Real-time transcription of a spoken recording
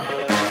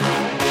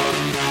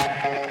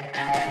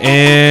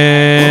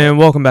And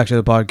welcome back to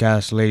the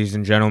podcast, ladies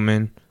and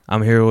gentlemen.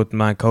 I'm here with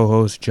my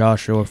co-host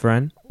Josh, your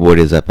friend. What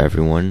is up,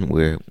 everyone?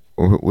 We're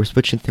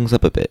switching things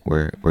up a bit.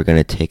 We're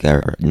gonna take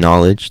our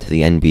knowledge to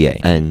the NBA.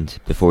 And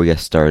before we get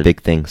started,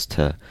 big thanks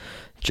to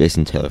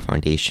Jason Taylor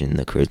Foundation,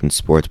 the Careers in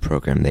Sports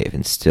program they've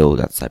instilled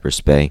at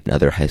Cypress Bay and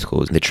other high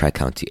schools in the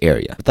Tri-County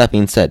area. With that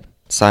being said,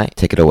 Sai,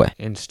 take it away.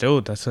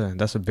 Instilled, that's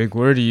a big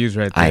word to use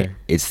right there.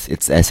 It's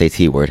the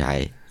SAT word.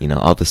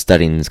 All the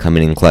studying is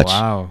coming in clutch.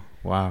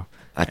 Wow.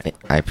 I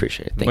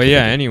appreciate it. But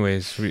yeah,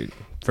 anyways,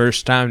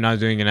 first time not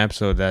doing an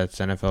episode that's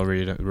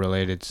NFL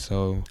related.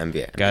 So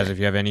NBA, guys, if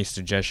you have any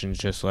suggestions,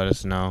 just let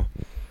us know.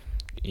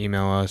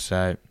 Email us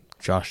at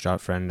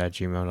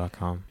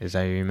josh.friend@gmail.com. Is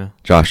that your email?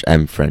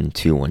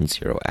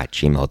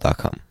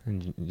 joshmfriend210@gmail.com.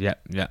 Yeah,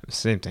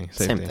 same thing.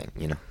 Same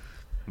thing.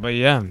 But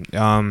yeah,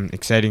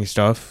 exciting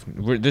stuff.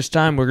 This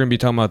time we're gonna be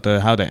talking about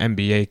how the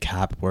NBA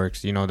cap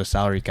works. The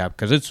salary cap,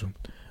 because it's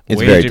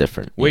very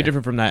different. Way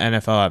different from that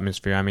NFL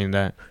atmosphere. I mean,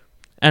 that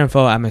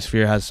NFL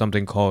atmosphere has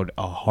something called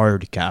a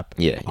hard cap.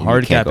 Yeah, a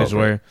hard cap is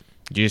where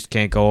you just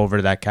can't go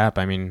over that cap.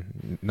 I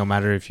mean, no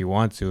matter if you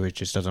want to, it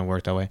just doesn't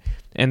work that way.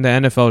 And the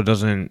NFL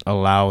doesn't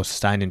allow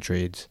sign-in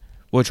trades,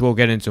 which we'll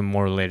get into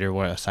more later,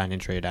 what a sign-in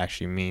trade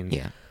actually means.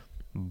 Yeah.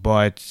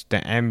 But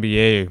the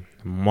NBA,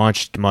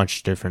 much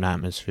different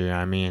atmosphere.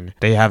 I mean,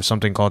 they have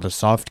something called a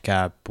soft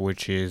cap,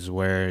 which is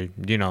where,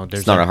 there's...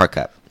 It's not a hard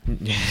cap.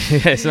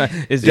 It's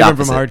different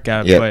from hard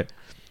cap, but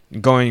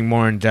going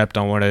more in depth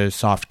on what a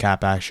soft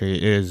cap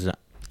actually is.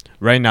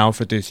 Right now,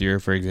 for this year,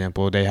 for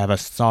example, they have a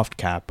soft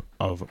cap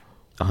of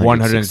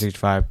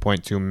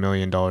 $165.2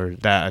 million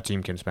that a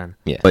team can spend.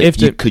 Yeah, but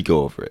if you could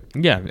go over it.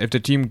 Yeah, if the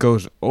team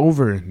goes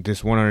over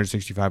this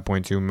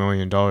 $165.2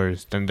 million,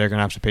 then they're going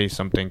to have to pay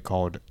something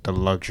called the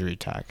luxury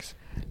tax.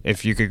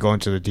 If you could go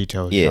into the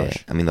details, yeah,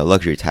 Josh. I mean, the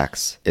luxury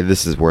tax,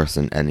 this is worse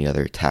than any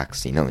other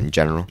tax, in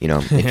general.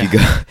 If you go...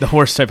 the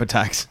worst type of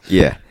tax.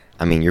 Yeah,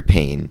 I mean, you're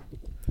paying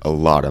a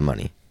lot of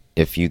money.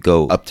 If you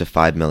go up to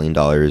 $5 million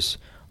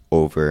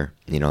over,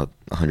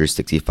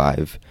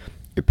 165,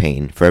 you're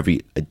paying for every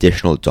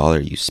additional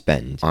dollar you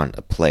spend on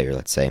a player.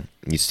 Let's say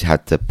you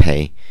have to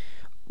pay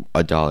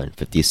 $1.50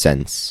 to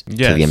the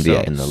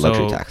NBA in the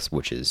luxury tax,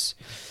 which is.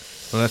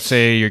 Well, let's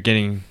say you're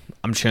getting.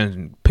 I'm just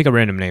gonna pick a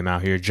random name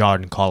out here.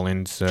 John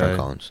Collins. John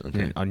Collins.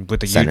 Okay.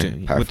 With the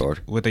Center, power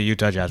forward. With the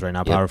Utah Jazz right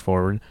now, power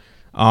forward.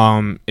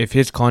 If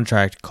his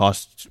contract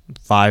costs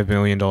 $5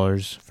 million,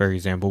 for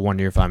example, 1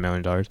 year, $5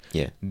 million,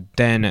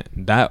 then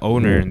that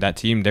owner and that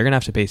team, they're gonna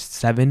have to pay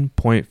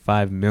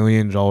 $7.5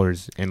 million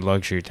in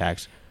luxury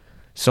tax.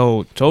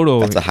 So total,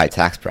 that's a high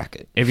tax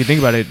bracket. If you think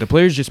about it, the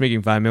player's just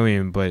making $5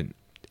 million, but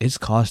it's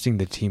costing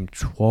the team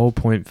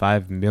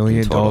 $12.5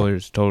 million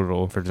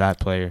total for that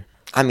player.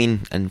 I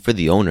mean, and for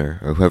the owner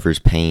or whoever's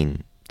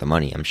paying the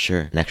money, I'm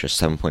sure an extra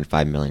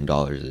 $7.5 million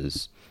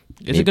is.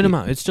 It's a good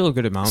amount. It's still a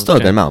good amount. It's still a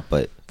good amount,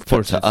 but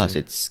to us,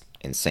 it's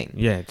insane.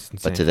 Yeah, it's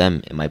insane. But to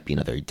them, it might be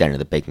another dent in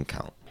the bank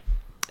account.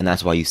 And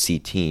that's why you see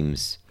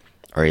teams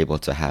are able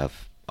to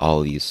have all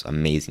these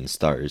amazing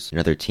stars. And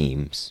other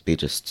teams, they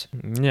just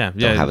don't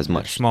have as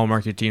much. Small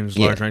market teams,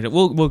 large range.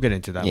 We'll get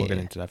into that. We'll get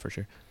into that for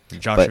sure.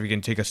 Josh, if you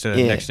can take us to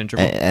the next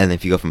interval. And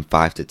if you go from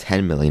 5 to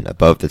 10 million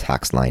above the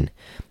tax line,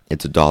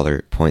 it's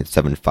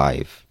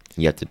 $1.75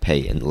 you have to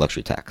pay in the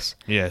luxury tax.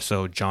 Yeah,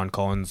 so John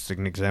Collins is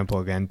an example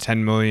again.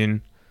 $10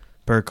 million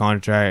per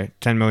contract.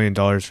 $10 million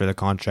for the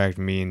contract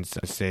means,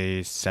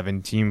 say,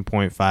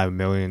 $17.5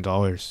 million.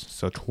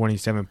 So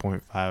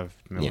 $27.5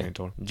 million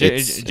total.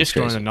 Just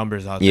throwing the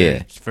numbers out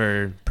there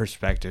for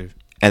perspective.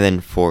 And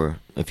then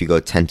if you go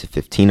 10 to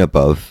 15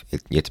 above, you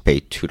have to pay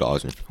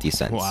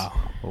 $2.50.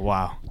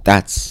 Wow.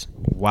 That's is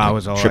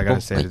all triple, I gotta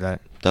say to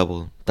that.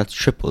 Double. That's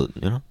triple.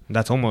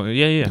 That's almost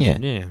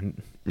yeah.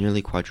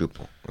 Nearly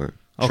quadruple or.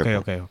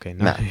 Okay.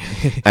 No. All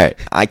right,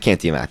 I can't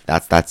do math.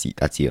 That's you.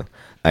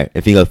 All right,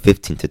 if you go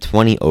 15 to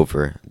 20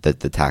 over the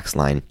tax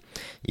line,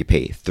 you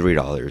pay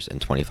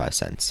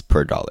 $3.25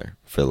 per dollar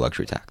for the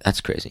luxury tax. That's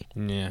crazy.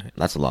 Yeah,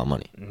 that's a lot of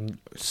money.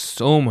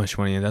 So much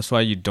money. That's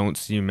why you don't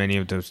see many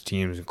of those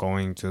teams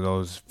going to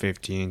those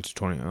 15 to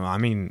 20. I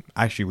mean,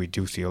 actually, we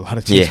do see a lot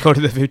of teams go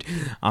to the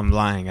 15. I'm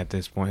lying at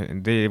this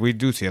point. We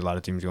do see a lot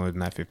of teams going in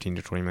that 15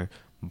 to 20 million.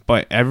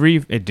 But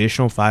every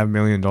additional $5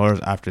 million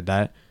after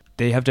that,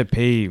 they have to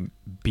pay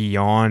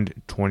beyond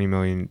 $20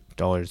 million.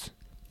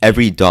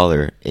 Every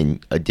dollar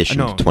in addition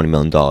to $20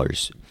 million,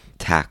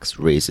 tax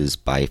raises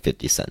by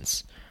 50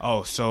 cents.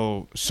 Oh,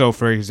 so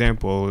for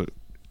example,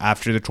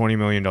 after the $20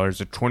 million, the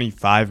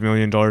 $25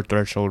 million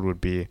threshold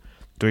would be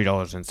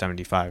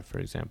 $3.75, for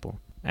example.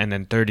 And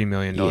then $30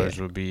 million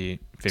would be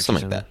 50 cents.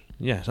 Something like that.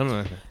 Yeah, something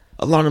like that.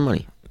 A lot of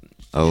money.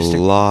 A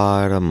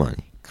lot of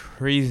money.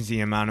 Crazy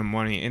amount of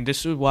money. And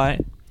this is why...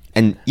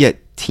 And yet,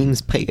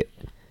 teams pay it.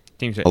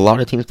 A lot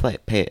of teams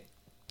pay it.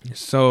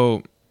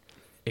 So,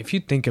 if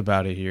you think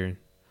about it here...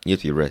 You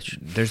have to be rich.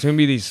 There's going to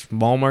be these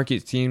small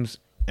market teams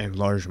and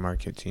large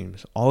market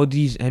teams. All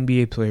these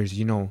NBA players,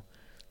 you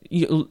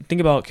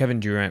think about Kevin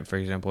Durant, for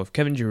example. If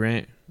Kevin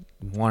Durant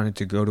wanted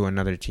to go to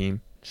another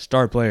team,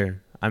 star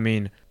player. I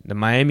mean, the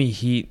Miami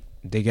Heat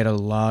they get a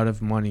lot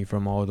of money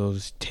from all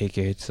those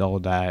tickets, all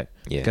that,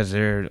 Yeah. because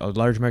they're a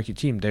large market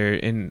team. They're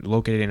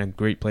located in a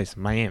great place,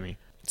 Miami,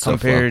 So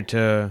compared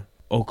to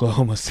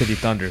Oklahoma City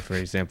Thunder, for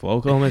example.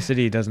 Oklahoma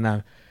City doesn't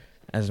have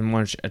as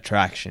much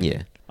attraction.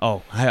 Yeah.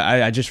 Oh,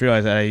 I just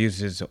realized that I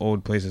used his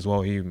old place as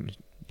well.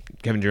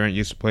 Kevin Durant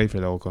used to play for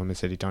the Oklahoma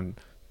City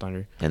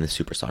Thunder. And the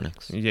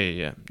Supersonics.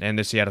 Yeah. And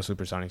the Seattle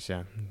Supersonics,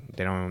 yeah.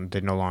 They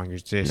no longer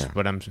exist.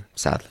 No, But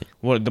sadly.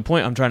 the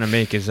point I'm trying to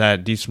make is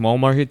that these small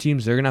market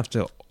teams, they're gonna have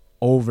to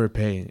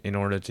overpay in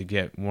order to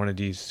get one of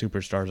these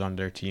superstars on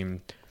their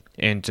team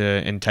and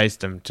to entice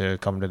them to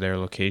come to their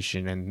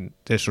location. And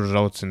this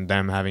results in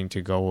them having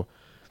to go,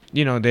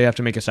 they have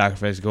to make a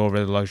sacrifice, go over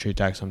the luxury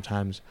tax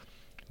sometimes.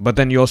 But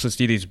then you also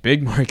see these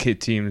big market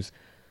teams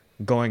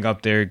going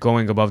up there,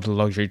 going above the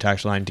luxury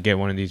tax line to get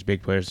one of these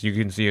big players. You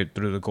can see it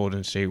through the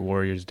Golden State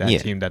Warriors, that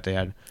team that they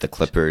had. The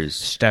Clippers.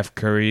 Steph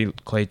Curry,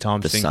 Klay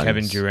Thompson,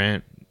 Kevin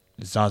Durant,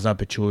 Zaza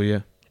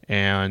Pachulia,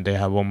 and they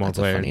have one more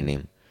player. That's a funny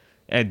name.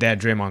 And they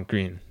had Draymond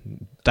Green.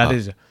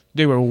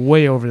 They were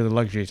way over the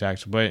luxury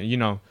tax. But,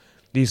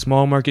 these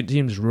small market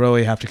teams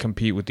really have to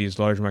compete with these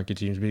large market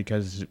teams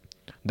because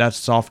that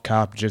soft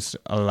cap just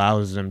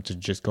allows them to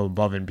just go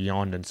above and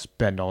beyond and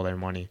spend all their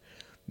money.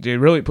 It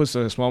really puts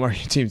the small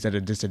market teams at a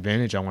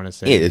disadvantage, I want to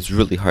say. Yeah, it's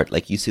really hard.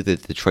 Like, you see the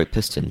Detroit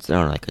Pistons, they're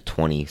on like a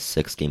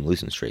 26-game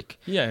losing streak.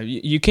 Yeah,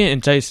 you can't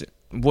entice...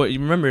 You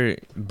remember,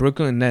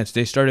 Brooklyn Nets,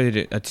 they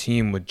started a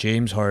team with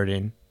James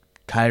Harden,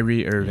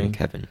 Kyrie Irving,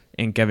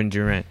 and Kevin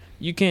Durant.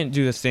 You can't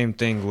do the same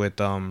thing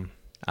with, I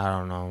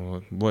don't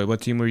know,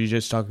 what team were you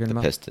just talking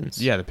about? The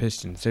Pistons. Yeah, the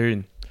Pistons.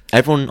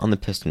 Everyone on the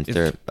Pistons,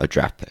 they're a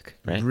draft pick,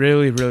 right?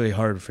 Really, really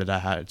hard for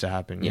that to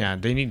happen. Yeah. Yeah,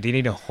 they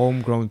need a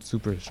homegrown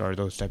superstar,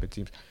 those type of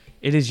teams.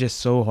 It is just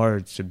so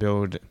hard to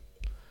build.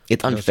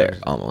 It's unfair,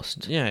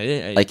 almost.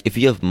 Yeah. Like, if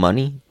you have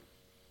money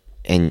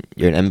and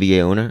you're an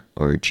NBA owner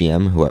or a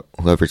GM,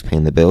 whoever's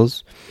paying the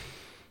bills,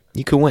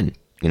 you could win.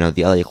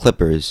 The LA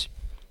Clippers,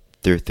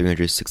 they're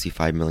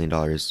 $365 million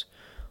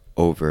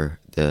over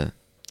the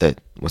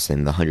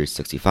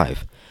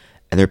 165,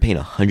 and they're paying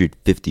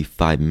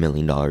 $155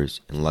 million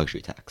in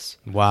luxury tax.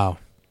 Wow,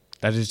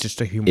 that is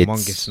just a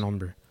humongous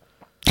number.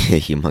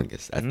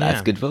 Humongous.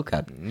 That's good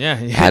vocab.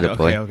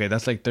 Yeah. Okay.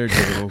 That's like third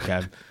grade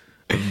vocab.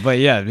 But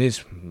yeah,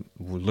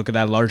 look at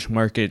that large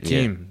market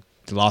team,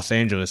 Los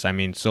Angeles. I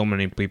mean, so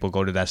many people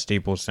go to that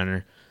Staples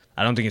Center.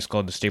 I don't think it's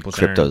called the Staples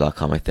Center.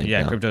 Crypto.com, I think.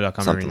 Yeah,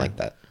 Crypto.com. Something like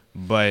that.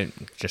 But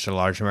just a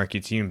large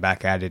market team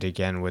back at it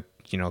again with,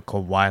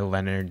 Kawhi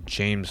Leonard,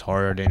 James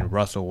Harden,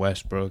 Russell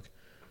Westbrook.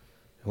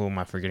 Who am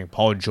I forgetting?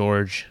 Paul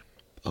George.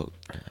 Oh,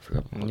 I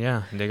forgot about that.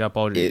 Yeah, they got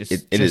Paul George.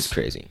 It is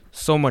crazy.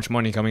 So much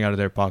money coming out of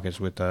their pockets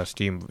with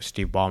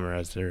Steve Ballmer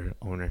as their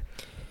owner.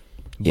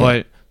 Yeah.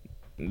 But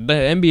the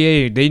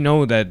NBA, they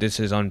know that this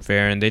is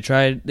unfair, and they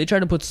try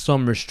to put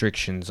some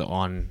restrictions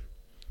on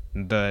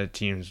the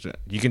teams.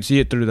 You can see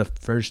it through the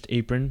first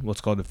apron,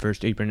 what's called the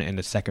first apron, and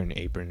the second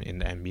apron in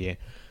the NBA.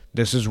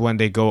 This is when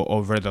they go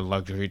over the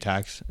luxury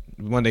tax,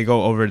 when they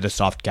go over the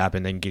soft cap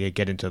and then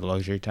get into the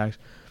luxury tax.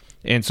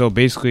 And so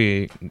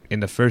basically, in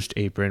the first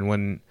apron,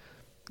 when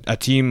a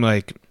team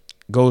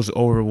goes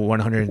over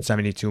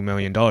 $172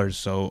 million,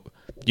 so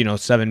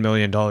 $7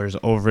 million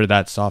over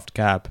that soft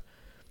cap,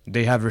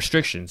 they have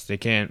restrictions. They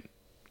can't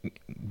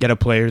get a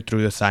player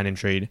through the sign and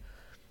trade.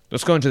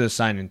 Let's go into the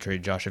sign and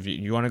trade, Josh. If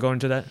you want to go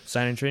into that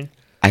sign and trade,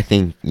 I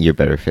think you're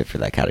better fit for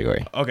that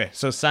category. Okay,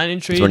 so sign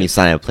and trade. It's when you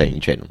sign a player and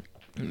you trade them.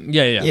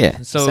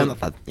 Yeah. So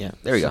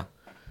there we go.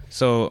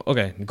 So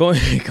okay, going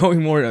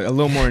a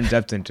little more in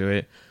depth into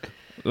it.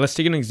 Let's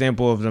take an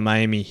example of the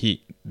Miami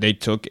Heat. They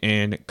took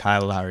in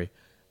Kyle Lowry.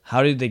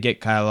 How did they get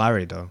Kyle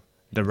Lowry, though?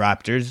 The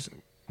Raptors,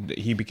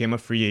 he became a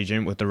free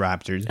agent with the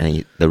Raptors.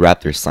 And the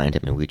Raptors signed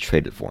him, and we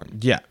traded for him.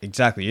 Yeah,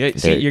 exactly. Yeah,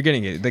 see, you're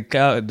getting it. The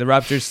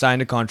Raptors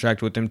signed a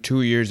contract with him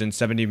 2 years and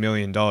 $70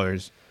 million.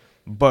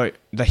 But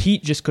the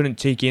Heat just couldn't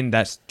take in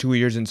that 2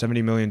 years and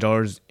 $70 million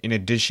in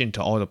addition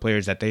to all the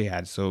players that they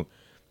had. So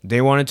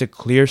they wanted to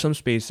clear some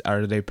space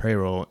out of their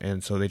payroll,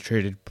 and so they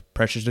traded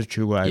Precious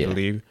Achiuwa, I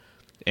believe,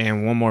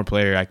 and one more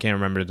player. I can't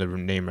remember the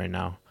name right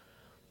now.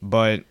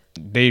 But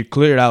they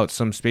cleared out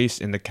some space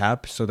in the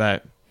cap so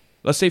that,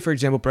 let's say, for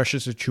example,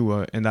 Precious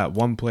Achiuwa and that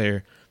one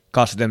player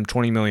costed them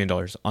 $20 million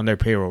on their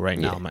payroll right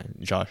now,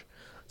 Josh.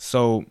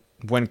 So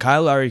when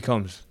Kyle Lowry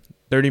comes,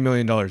 $30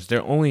 million,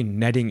 they're only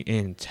netting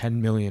in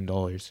 $10 million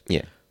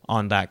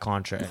on that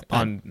contract,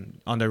 on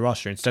their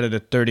roster, instead of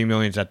the $30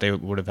 million that they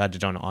would have had to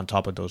done on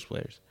top of those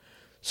players.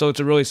 So it's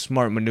a really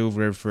smart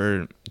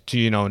maneuver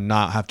to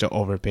not have to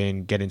overpay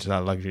and get into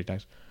that luxury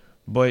tax.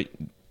 But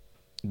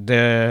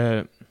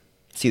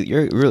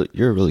you're a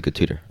really good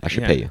tutor. I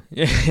should pay you.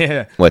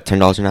 Yeah. What,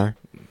 $10 an hour?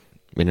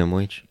 Minimum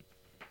wage?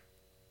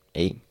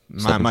 $8?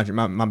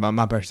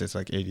 My price is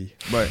like 80.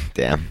 But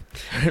damn.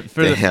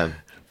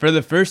 For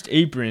the first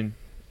apron,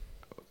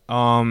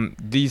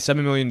 these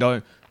 $7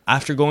 million,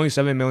 after going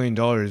 $7 million,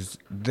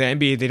 the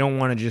NBA, they don't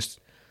want to just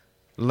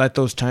let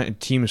those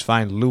teams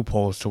find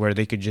loopholes to where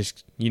they could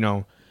just,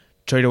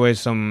 trade away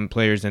some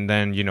players and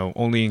then,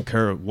 only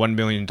incur $1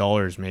 million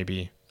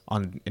maybe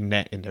on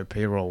net in their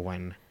payroll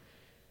when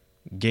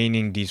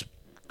gaining these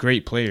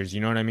great players. You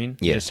know what I mean?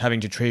 Yeah. Just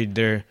having to trade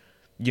their,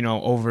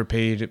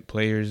 overpaid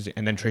players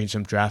and then trade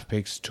some draft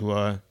picks to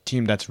a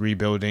team that's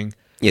rebuilding.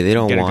 Yeah, they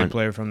don't get want a good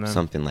player from them.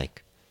 Something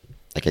like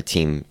a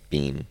team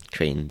being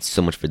trained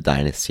so much for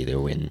dynasty they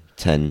win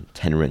 10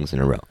 rings in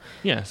a row.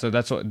 Yeah, so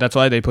that's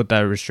why they put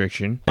that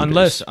restriction.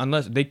 Unless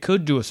they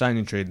could do a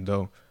signing trade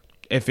though,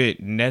 if it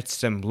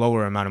nets them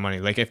lower amount of money.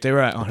 Like if they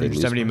were at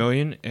 170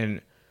 million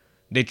and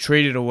they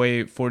traded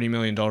away $40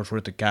 million worth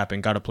of cap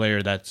and got a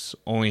player that's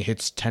only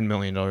hits $10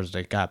 million of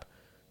the cap.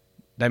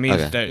 That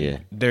means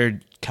their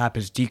cap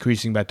is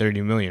decreasing by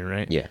 30 million,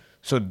 right? Yeah.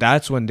 So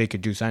that's when they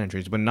could do signing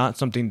trades, but not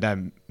something that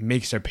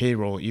makes their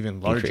payroll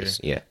even larger. Increase,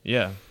 yeah.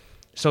 Yeah.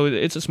 So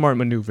it's a smart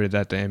maneuver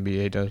that the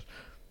NBA does.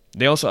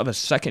 They also have a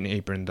second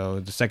apron, though.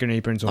 The second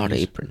apron's only... A lot of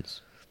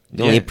aprons.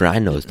 The only apron I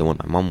know is the one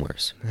my mom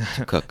wears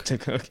to cook. To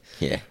cook.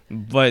 Yeah.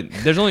 But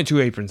there's only 2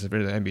 aprons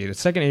for the NBA. The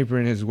second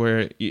apron is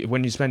where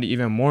when you spend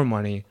even more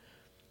money,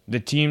 the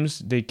teams,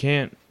 they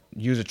can't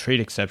use a trade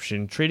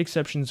exception. Trade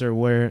exceptions are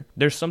where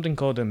there's something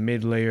called a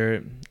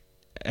mid-layer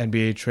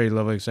NBA trade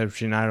level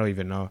exception. I don't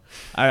even know.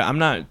 I'm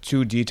not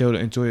too detailed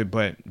into it,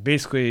 but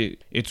basically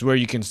it's where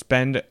you can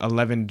spend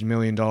 $11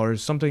 million.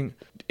 Something.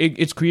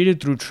 It's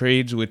created through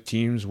trades with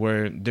teams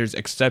where there's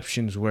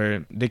exceptions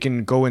where they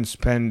can go and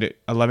spend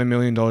 $11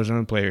 million on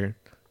a player.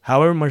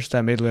 However much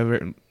that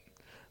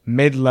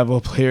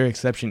mid-level player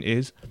exception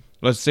is,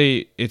 let's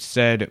say it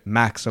said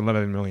max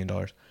 $11 million.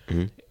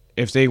 Mm-hmm.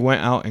 If they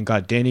went out and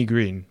got Danny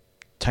Green,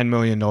 $10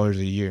 million a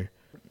year,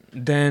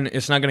 then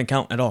it's not going to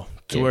count at all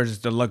towards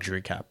the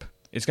luxury cap.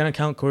 It's going to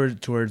count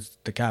towards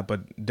the cap,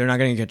 but they're not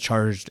going to get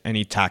charged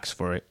any tax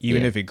for it,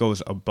 even if it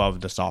goes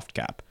above the soft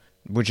cap,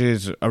 which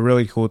is a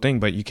really cool thing,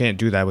 but you can't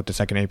do that with the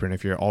second apron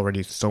if you're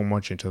already so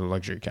much into the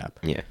luxury cap.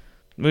 Yeah.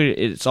 But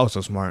it's also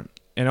smart.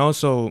 And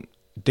also,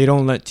 they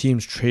don't let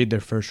teams trade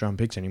their first-round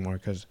picks anymore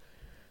because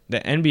the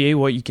NBA,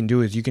 what you can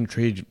do is you can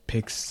trade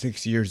picks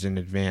 6 years in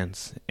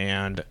advance,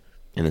 and...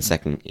 In the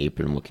second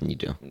apron, what can you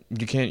do?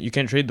 You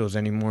can't trade those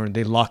anymore.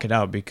 They lock it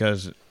out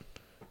because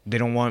they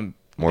don't want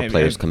more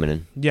players coming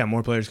in. Yeah,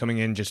 more players coming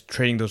in. Just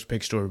trading those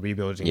picks to a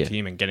rebuilding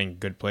team and getting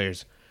good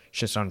players. It's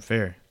just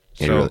unfair.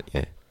 I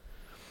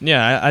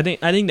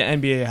think the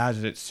NBA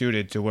has it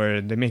suited to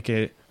where they make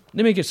it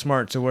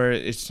smart to where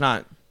it's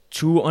not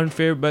too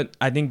unfair. But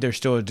I think there's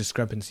still a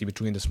discrepancy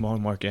between the small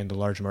market and the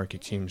large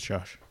market teams,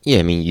 Josh. Yeah,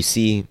 I mean, you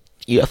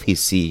definitely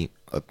see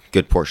a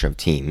good portion of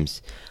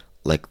teams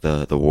like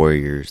the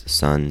Warriors, the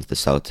Suns, the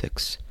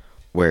Celtics,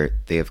 where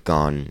they have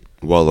gone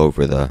well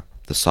over the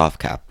soft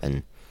cap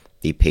and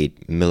they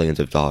paid millions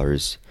of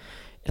dollars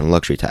in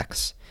luxury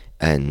tax.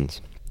 And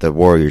the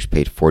Warriors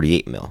paid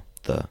 48 mil.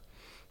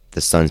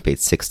 The Suns paid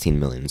 16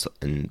 million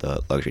in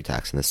the luxury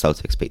tax, and the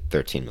Celtics paid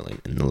 13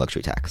 million in the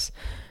luxury tax.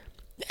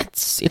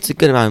 It's a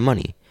good amount of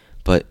money,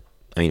 but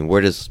I mean, where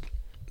does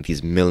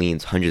these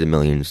millions, hundreds of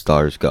millions of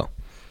dollars go?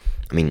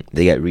 I mean,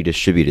 they get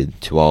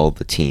redistributed to all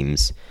the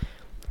teams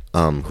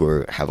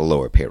who have a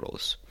lower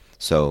payrolls.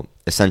 So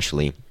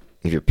essentially,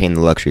 if you're paying the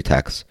luxury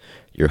tax,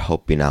 you're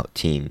helping out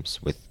teams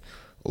with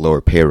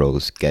lower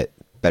payrolls get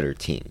better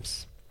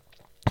teams,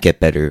 get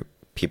better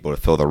people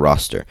to fill the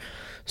roster.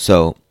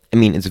 So, I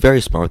mean, it's very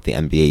smart what the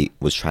NBA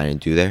was trying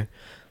to do there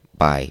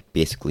by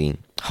basically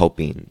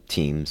helping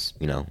teams,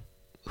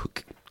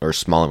 or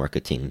smaller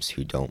market teams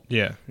who don't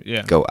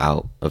go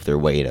out of their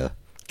way to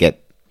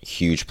get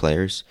huge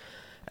players.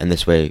 And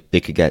this way,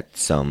 they could get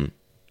some,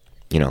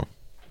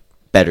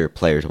 better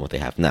players than what they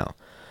have now.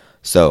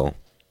 So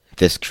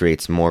this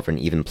creates more of an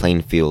even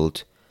playing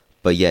field,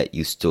 but yet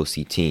you still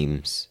see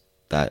teams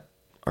that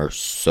are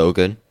so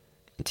good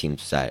and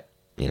teams that,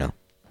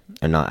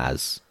 are not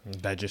as...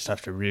 That just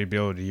have to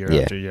rebuild year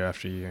after year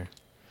after year.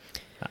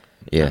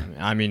 Yeah.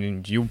 I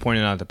mean, you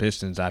pointed out the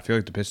Pistons. I feel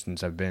like the Pistons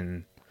have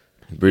been...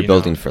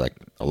 rebuilding for like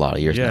a lot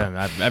of years now.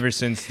 Yeah, ever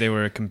since they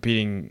were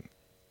competing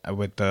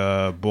with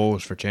the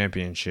Bulls for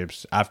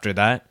championships. After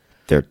that...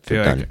 They're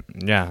done.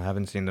 I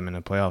haven't seen them in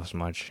the playoffs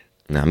much.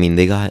 No, I mean,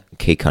 they got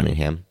Kay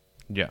Cunningham.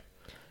 Yeah.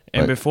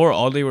 And before,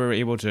 all they were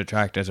able to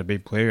attract as a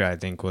big player, I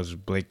think, was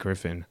Blake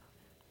Griffin.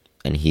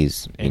 And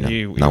he's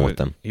not with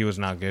them. He was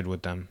not good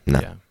with them.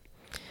 No. Yeah.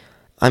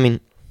 I mean,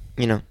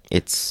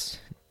 it's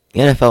the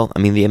NFL. I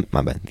mean, the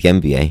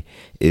NBA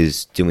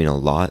is doing a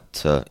lot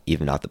to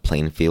even out the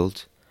playing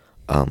field.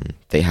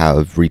 They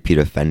have repeat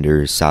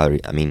offenders salary.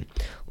 I mean,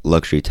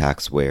 luxury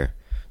tax where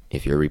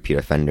if you're a repeat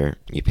offender,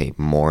 you pay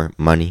more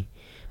money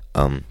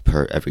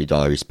per every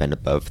dollar you spend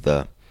above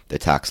the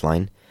tax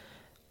line.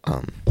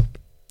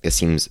 It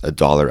seems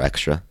 $1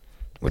 extra,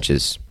 which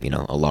is,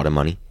 a lot of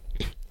money.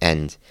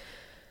 And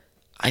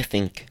I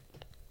think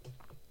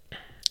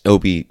it'll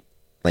be,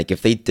 like,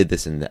 if they did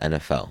this in the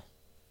NFL,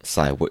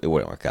 it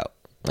wouldn't work out.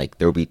 Like,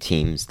 there will be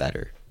teams that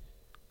are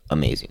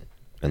amazing,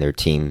 and there are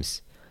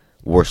teams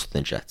worse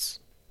than the Jets.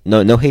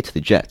 No hate to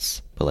the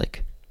Jets, but,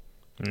 like...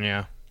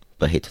 Yeah.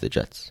 But hate to the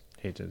Jets.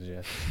 Hate to the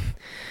Jets.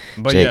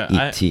 But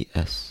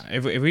Jets.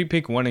 if we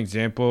pick one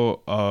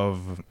example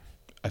of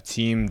a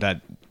team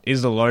that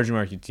is a large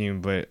market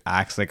team but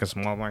acts like a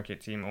small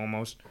market team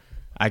almost,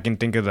 I can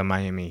think of the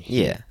Miami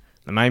Heat. Yeah.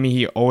 The Miami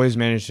Heat always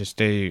manage to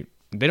stay.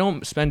 They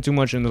don't spend too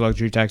much in the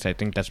luxury tax. I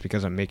think that's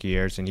because of Mickey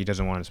Ayers, and he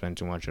doesn't want to spend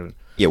too much of it.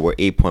 Yeah, we're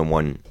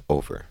 8.1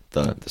 over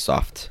the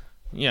soft.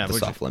 Yeah, the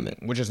soft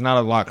limit, which is not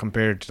a lot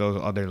compared to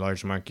those other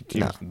large market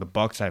teams. No. The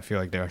Bucks, I feel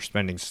like they are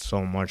spending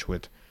so much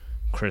with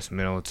Chris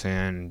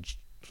Middleton,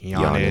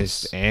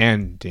 Giannis,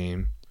 and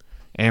Dame,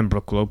 and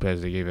Brook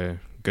Lopez. They gave a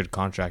good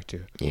contract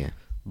to. Yeah,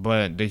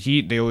 but the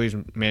Heat, they always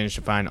manage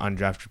to find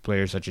undrafted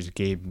players such as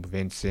Gabe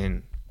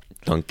Vincent,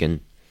 Duncan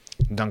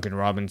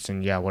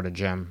Robinson. Yeah, what a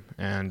gem,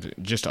 and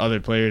just other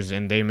players,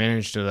 and they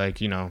managed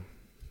to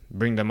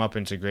bring them up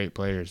into great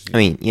players. I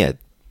mean, yeah,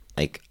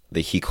 like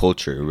the Heat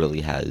culture really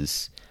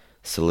has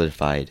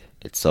solidified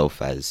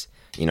itself as,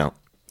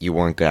 you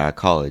weren't good out of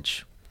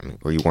college,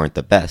 or you weren't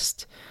the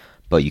best,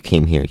 but you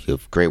came here, you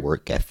have great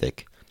work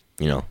ethic,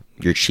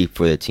 you're cheap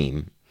for the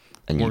team,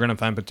 and we're going to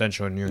find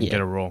potential in you and get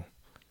a role.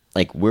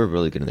 Like, we're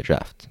really good in the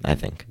draft, I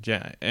think.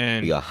 Yeah,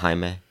 and we got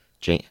Jaime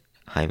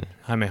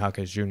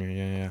Jaquez Jr.,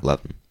 yeah.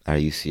 Love him, out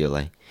of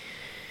UCLA.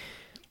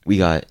 We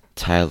got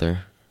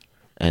Tyler,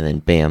 and then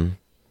Bam.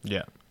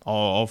 Yeah,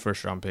 all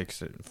first-round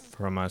picks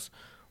from us.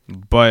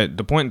 But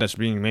the point that's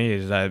being made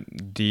is that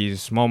these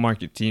small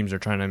market teams are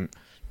trying to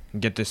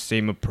get the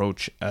same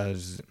approach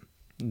as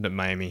the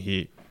Miami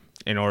Heat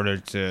in order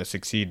to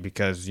succeed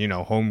because,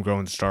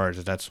 homegrown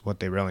stars, that's what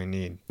they really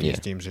need, these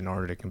teams, in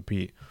order to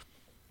compete.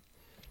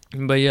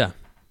 But yeah.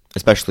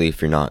 Especially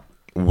if you're not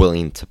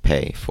willing to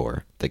pay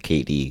for the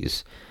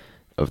KDs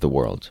of the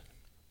world.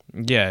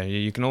 Yeah,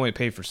 you can only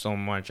pay for so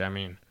much. I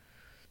mean,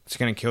 it's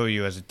going to kill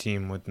you as a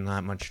team with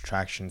not much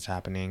attractions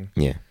happening.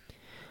 Yeah.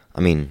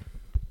 I mean,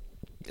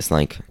 it's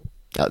not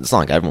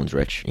like everyone's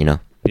rich, Yeah.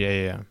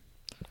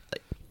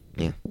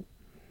 Yeah.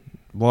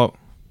 Well,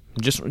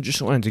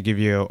 just wanted to give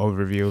you an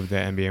overview of the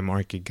NBA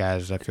market,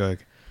 guys. I feel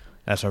like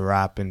that's a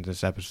wrap in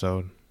this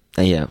episode.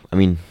 Yeah, I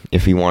mean,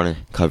 if you want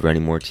to cover any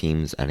more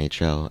teams,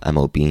 NHL,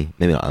 MLB,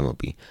 maybe not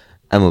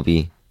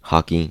MLB,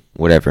 hockey,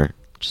 whatever,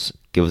 just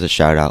give us a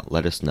shout out.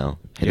 Let us know.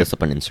 Hit us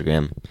up on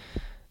Instagram,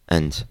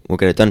 and we'll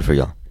get it done for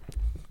y'all.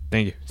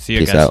 Thank you. See you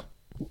Peace guys.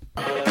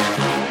 Out.